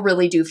serve, people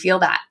really do feel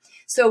that.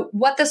 So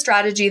what the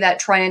strategy that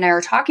Troy and I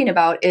are talking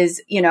about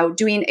is,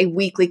 doing a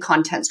weekly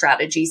content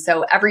strategy.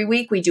 So every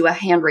week we do a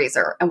hand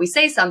raiser and we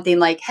say something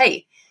like,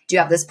 hey, do you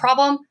have this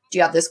problem? Do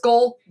you have this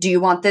goal? Do you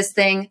want this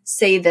thing?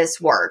 Say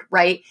this word,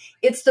 right?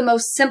 It's the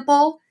most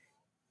simple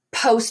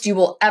post you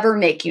will ever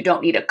make. You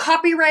don't need a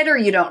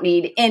copywriter. You don't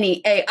need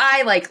any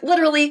AI. Like,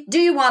 literally, do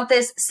you want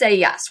this? Say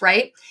yes,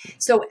 right?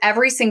 So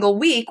every single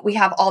week we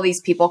have all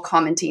these people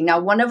commenting. Now,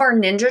 one of our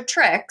ninja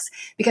tricks,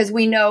 because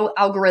we know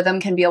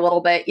algorithm can be a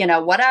little bit,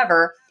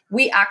 whatever,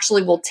 we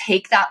actually will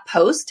take that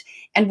post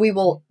and we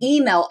will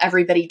email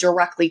everybody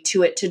directly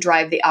to it to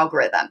drive the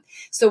algorithm.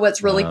 So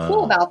what's really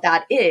cool about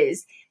that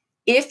is,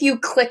 if you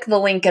click the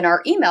link in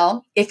our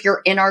email, if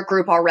you're in our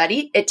group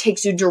already, it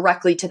takes you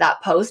directly to that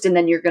post and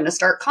then you're going to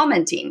start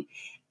commenting.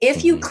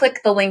 If you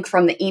click the link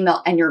from the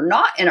email and you're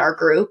not in our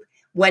group,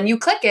 when you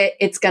click it,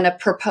 it's going to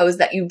propose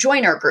that you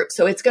join our group.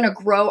 So it's going to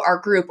grow our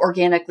group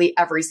organically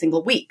every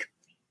single week.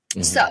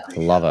 So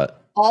love it.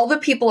 All the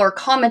people are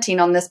commenting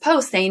on this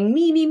post saying,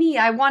 me,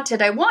 I want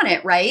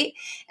it, right?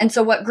 And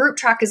so what Group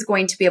Track is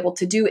going to be able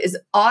to do is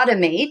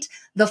automate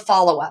the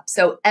follow-up.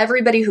 So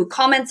everybody who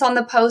comments on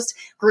the post,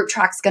 Group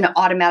Track's going to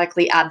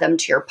automatically add them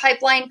to your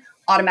pipeline,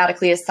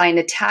 automatically assign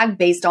a tag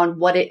based on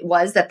what it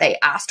was that they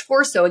asked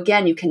for. So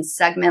again, you can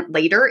segment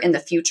later in the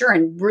future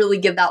and really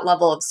give that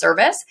level of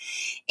service.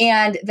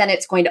 And then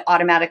it's going to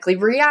automatically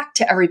react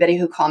to everybody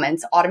who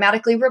comments,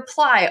 automatically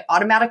reply,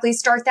 automatically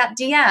start that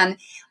DM,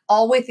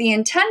 all with the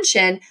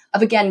intention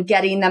of, again,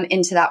 getting them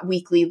into that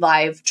weekly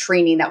live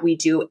training that we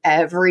do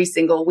every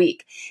single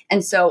week.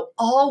 And so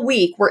all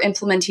week we're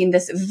implementing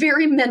this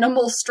very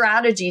minimal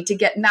strategy to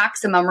get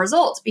maximum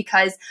results,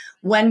 because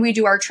when we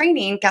do our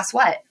training, guess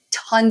what?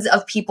 Tons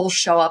of people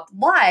show up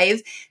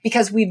live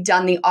because we've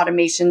done the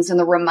automations and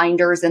the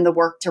reminders and the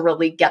work to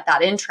really get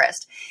that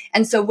interest.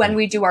 And so when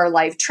we do our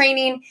live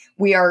training,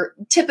 we are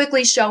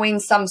typically showing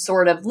some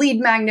sort of lead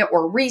magnet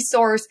or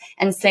resource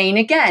and saying,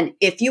 again,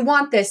 if you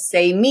want this,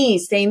 say me,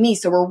 say me.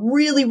 So we're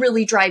really,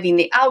 really driving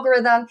the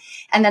algorithm.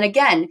 And then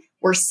again,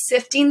 we're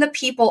sifting the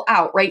people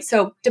out, right?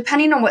 So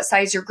depending on what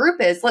size your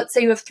group is, let's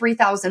say you have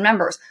 3,000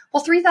 members.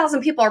 Well,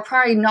 3,000 people are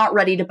probably not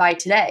ready to buy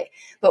today.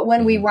 But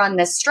when we run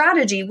this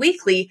strategy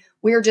weekly,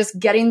 we're just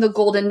getting the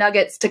golden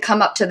nuggets to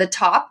come up to the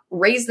top,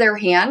 raise their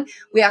hand.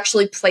 We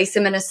actually place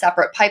them in a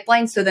separate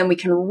pipeline so then we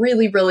can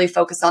really, really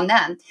focus on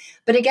them.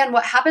 But again,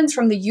 what happens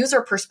from the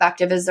user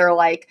perspective is they're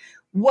like,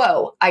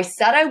 whoa, I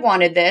said I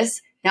wanted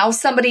this. Now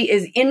somebody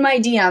is in my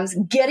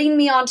DMs getting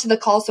me onto the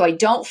call so I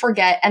don't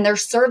forget, and they're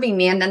serving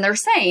me. And then they're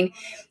saying,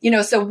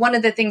 so one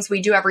of the things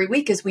we do every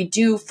week is we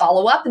do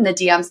follow up in the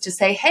DMs to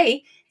say,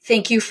 hey,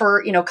 thank you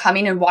for,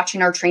 coming and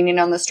watching our training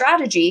on the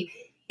strategy.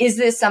 Is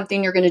this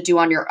something you're going to do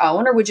on your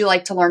own, or would you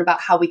like to learn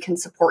about how we can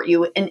support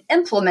you in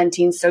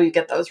implementing so you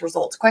get those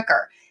results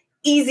quicker?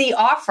 Easy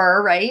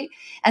offer, right?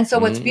 And so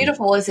what's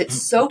beautiful is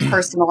it's so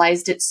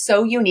personalized, it's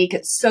so unique,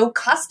 it's so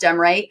custom,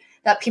 right?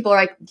 That people are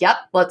like, yep,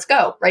 let's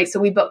go, right? So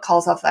we book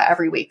calls off that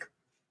every week.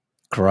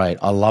 Great.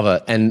 I love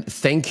it. And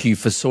thank you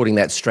for sorting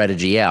that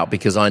strategy out,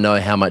 because I know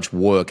how much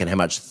work and how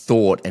much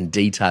thought and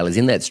detail is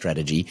in that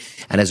strategy.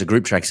 And as a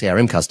Group Track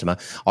CRM customer,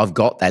 I've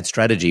got that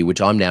strategy,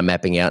 which I'm now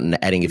mapping out and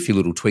adding a few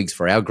little tweaks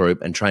for our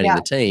group and training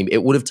the team.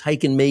 It would have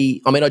taken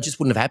me, I just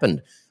wouldn't have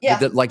happened.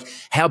 Yeah. Like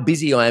how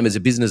busy I am as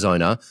a business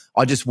owner,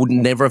 I just would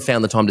never have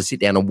found the time to sit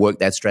down and work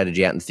that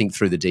strategy out and think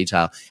through the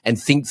detail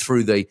and think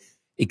through the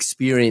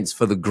experience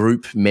for the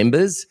group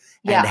members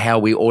and how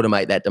we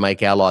automate that to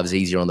make our lives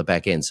easier on the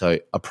back end. So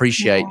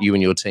appreciate you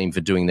and your team for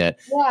doing that.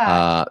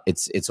 Yeah.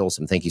 It's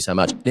awesome. Thank you so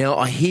much. Now,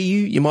 I hear you.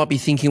 You might be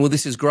thinking, well,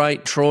 this is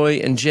great,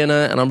 Troy and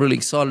Jenna, and I'm really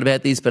excited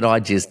about this, but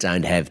I just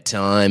don't have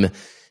time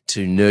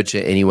to nurture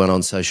anyone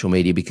on social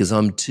media because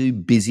I'm too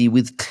busy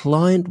with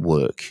client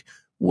work.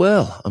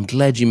 Well, I'm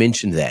glad you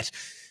mentioned that,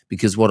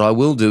 because what I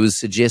will do is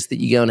suggest that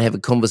you go and have a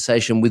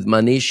conversation with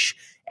Manish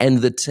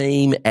and the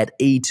team at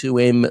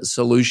E2M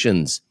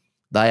Solutions.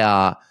 They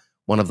are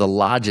one of the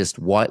largest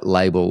white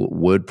label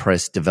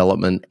WordPress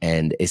development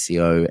and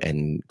SEO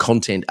and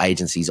content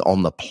agencies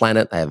on the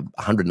planet. They have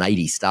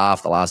 180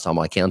 staff the last time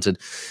I counted,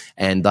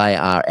 and they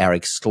are our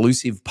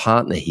exclusive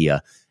partner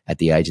here at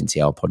the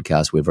Agency Hour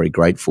podcast. We're very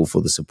grateful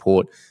for the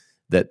support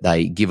that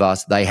they give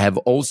us. They have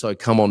also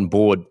come on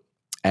board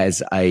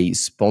as a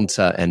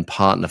sponsor and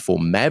partner for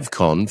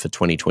MavCon for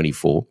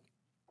 2024,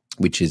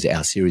 which is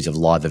our series of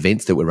live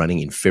events that we're running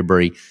in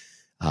February,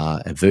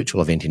 a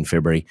virtual event in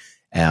February,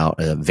 our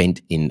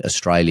event in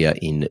Australia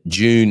in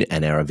June,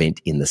 and our event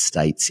in the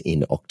States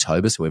in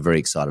October. So we're very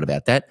excited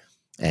about that.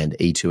 And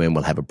E2M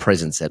will have a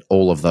presence at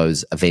all of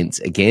those events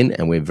again.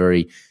 And we're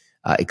very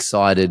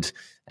excited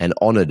and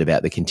honored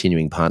about the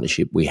continuing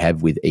partnership we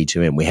have with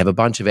E2M. We have a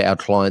bunch of our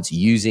clients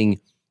using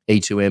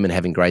E2M and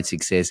having great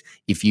success.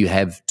 If you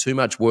have too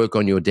much work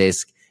on your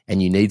desk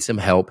and you need some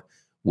help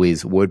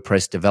with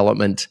WordPress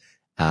development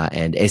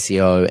and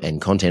SEO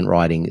and content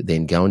writing,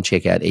 then go and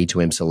check out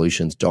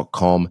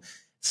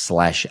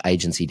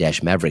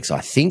e2msolutions.com/agency-mavericks,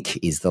 I think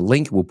is the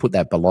link. We'll put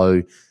that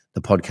below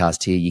the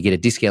podcast here. You get a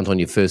discount on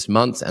your first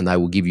month, and they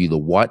will give you the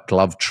white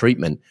glove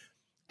treatment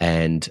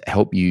and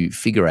help you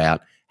figure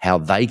out how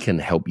they can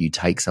help you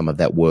take some of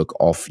that work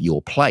off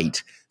your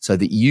plate so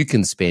that you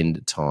can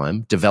spend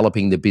time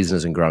developing the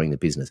business and growing the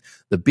business.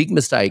 The big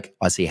mistake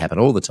I see happen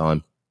all the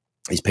time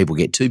is people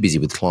get too busy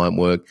with client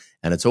work,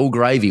 and it's all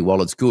gravy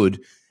while it's good,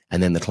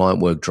 and then the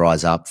client work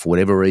dries up. For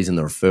whatever reason,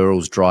 the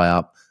referrals dry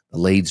up, the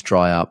leads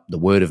dry up, the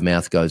word of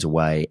mouth goes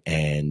away,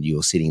 and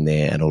you're sitting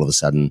there and all of a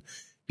sudden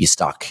you're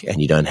stuck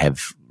and you don't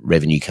have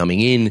revenue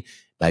coming in.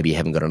 Maybe you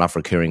haven't got enough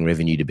recurring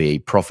revenue to be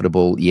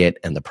profitable yet,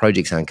 and the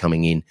projects aren't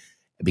coming in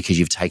because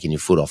you've taken your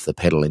foot off the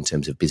pedal in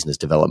terms of business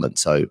development.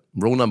 So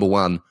rule number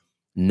one,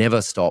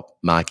 never stop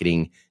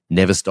marketing,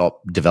 never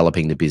stop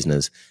developing the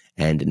business,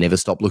 and never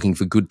stop looking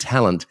for good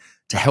talent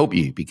to help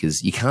you,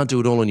 because you can't do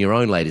it all on your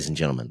own, ladies and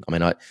gentlemen. I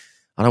mean, I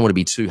don't want to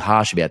be too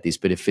harsh about this,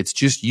 but if it's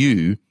just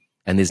you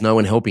and there's no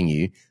one helping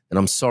you, then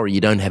I'm sorry,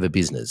 you don't have a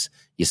business.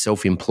 You're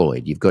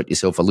self-employed. You've got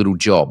yourself a little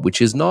job,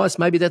 which is nice.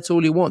 Maybe that's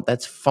all you want.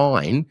 That's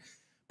fine.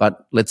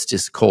 But let's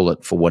just call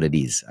it for what it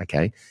is,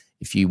 okay?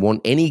 If you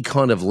want any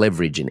kind of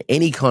leverage and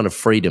any kind of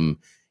freedom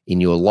in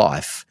your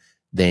life,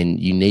 then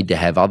you need to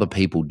have other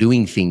people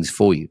doing things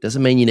for you.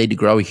 Doesn't mean you need to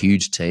grow a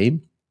huge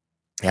team.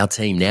 Our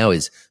team now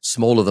is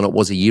smaller than it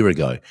was a year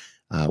ago.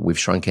 We've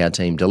shrunk our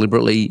team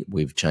deliberately.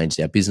 We've changed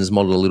our business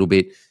model a little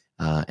bit,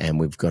 and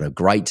we've got a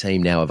great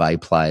team now of A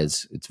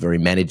players. It's very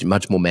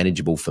much more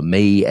manageable for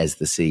me as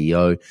the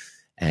CEO,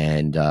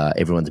 and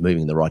everyone's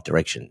moving in the right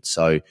direction.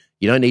 So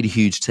you don't need a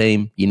huge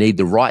team. You need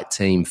the right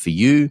team for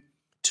you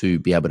to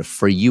be able to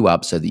free you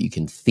up so that you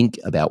can think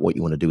about what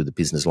you want to do with the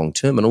business long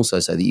term, and also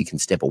so that you can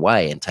step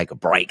away and take a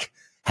break,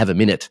 have a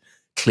minute,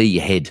 clear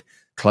your head,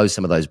 close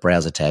some of those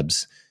browser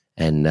tabs,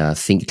 and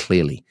think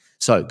clearly.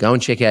 So go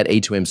and check out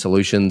E2M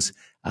Solutions.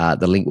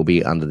 The link will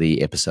be under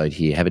the episode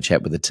here. Have a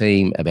chat with the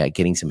team about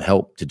getting some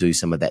help to do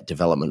some of that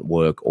development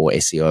work or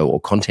SEO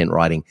or content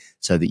writing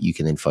so that you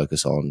can then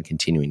focus on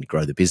continuing to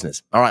grow the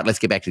business. All right, let's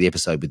get back to the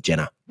episode with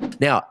Jenna.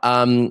 Now,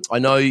 I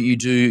know you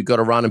do got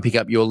to run and pick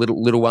up your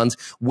little ones.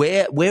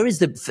 Where is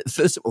the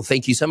first of all,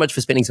 thank you so much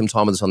for spending some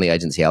time with us on the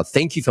Agency Hour.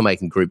 Thank you for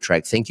making Group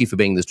Track. Thank you for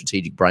being the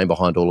strategic brain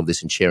behind all of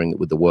this and sharing it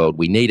with the world.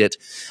 We need it,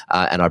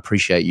 and I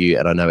appreciate you,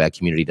 and I know our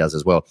community does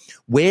as well.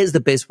 Where's the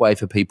best way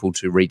for people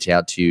to reach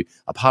out to you,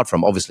 apart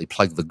from obviously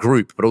plug the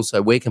group, but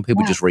also where can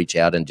people just reach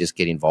out and just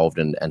get involved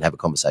and have a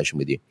conversation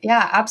with you?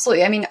 Yeah,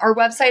 absolutely. I mean, our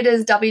website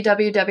is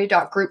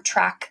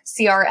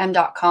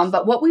www.grouptrackcrm.com.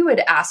 But what we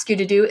would ask you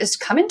to do is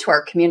come into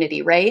our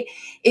community, right?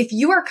 If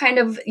you are kind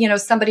of,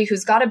 somebody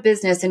who's got a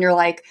business and you're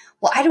like,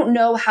 well, I don't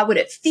know, how would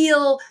it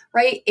feel,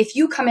 right? If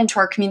you come into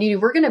our community,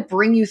 we're going to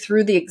bring you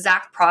through the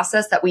exact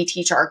process that we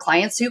teach our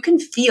clients so you can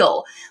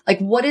feel like,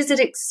 what is it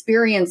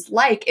experience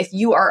like if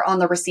you are on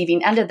the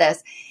receiving end of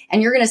this?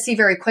 And you're going to see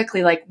very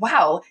quickly like,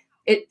 wow,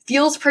 it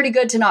feels pretty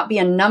good to not be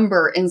a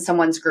number in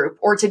someone's group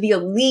or to be a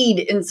lead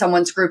in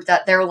someone's group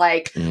that they're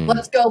like,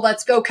 let's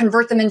go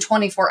convert them in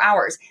 24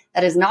 hours.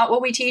 That is not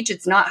what we teach.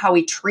 It's not how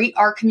we treat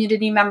our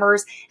community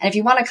members. And if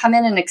you want to come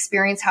in and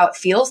experience how it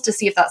feels to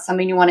see if that's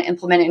something you want to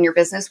implement in your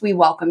business, we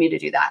welcome you to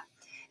do that.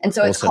 And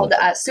so it's called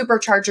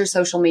Supercharge Your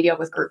Social Media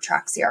with Group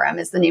Track CRM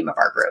is the name of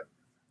our group.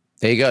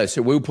 There you go.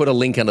 So we'll put a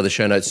link under the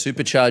show notes,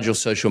 Supercharge Your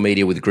Social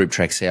Media with Group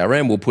Track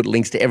CRM. We'll put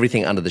links to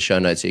everything under the show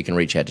notes so you can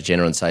reach out to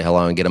Jenna and say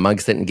hello and get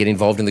amongst it and get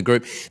involved in the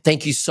group.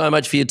 Thank you so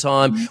much for your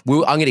time. I'm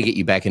going to get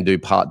you back and do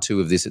part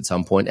 2 of this at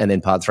some point and then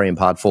part 3 and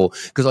part 4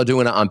 because I do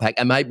want to unpack.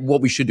 And maybe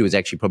what we should do is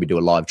actually probably do a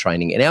live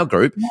training in our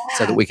group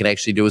so that we can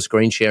actually do a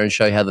screen share and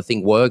show how the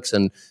thing works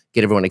and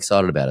get everyone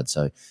excited about it.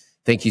 So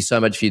thank you so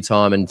much for your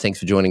time and thanks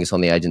for joining us on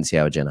the Agency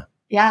Hour, Jenna.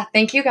 Yeah,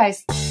 thank you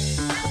guys.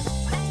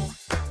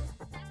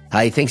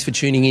 Hey, thanks for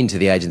tuning in to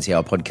the Agency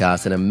Hour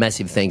podcast and a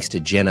massive thanks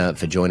to Jenna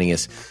for joining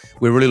us.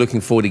 We're really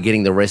looking forward to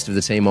getting the rest of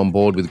the team on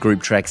board with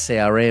Group Track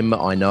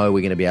CRM. I know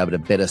we're going to be able to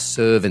better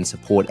serve and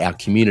support our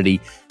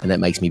community, and that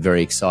makes me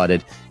very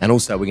excited. And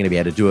also we're going to be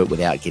able to do it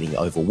without getting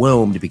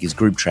overwhelmed because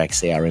Group Track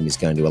CRM is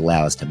going to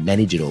allow us to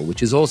manage it all,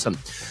 which is awesome.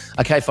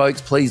 Okay,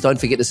 folks, please don't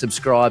forget to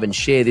subscribe and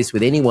share this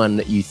with anyone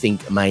that you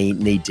think may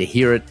need to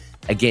hear it.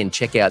 Again,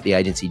 check out the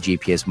agency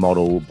GPS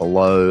model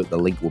below. The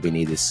link will be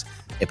near this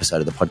episode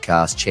of the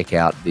podcast. Check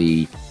out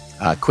the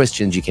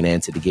questions you can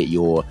answer to get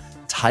your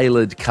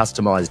tailored,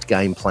 customized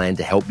game plan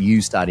to help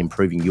you start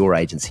improving your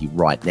agency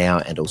right now.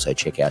 And also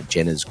check out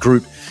Jenna's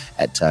group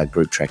at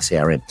Group Track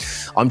CRM.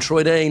 I'm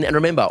Troy Dean. And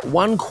remember,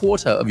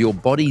 1/4 of your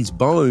body's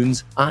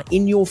bones are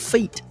in your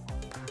feet.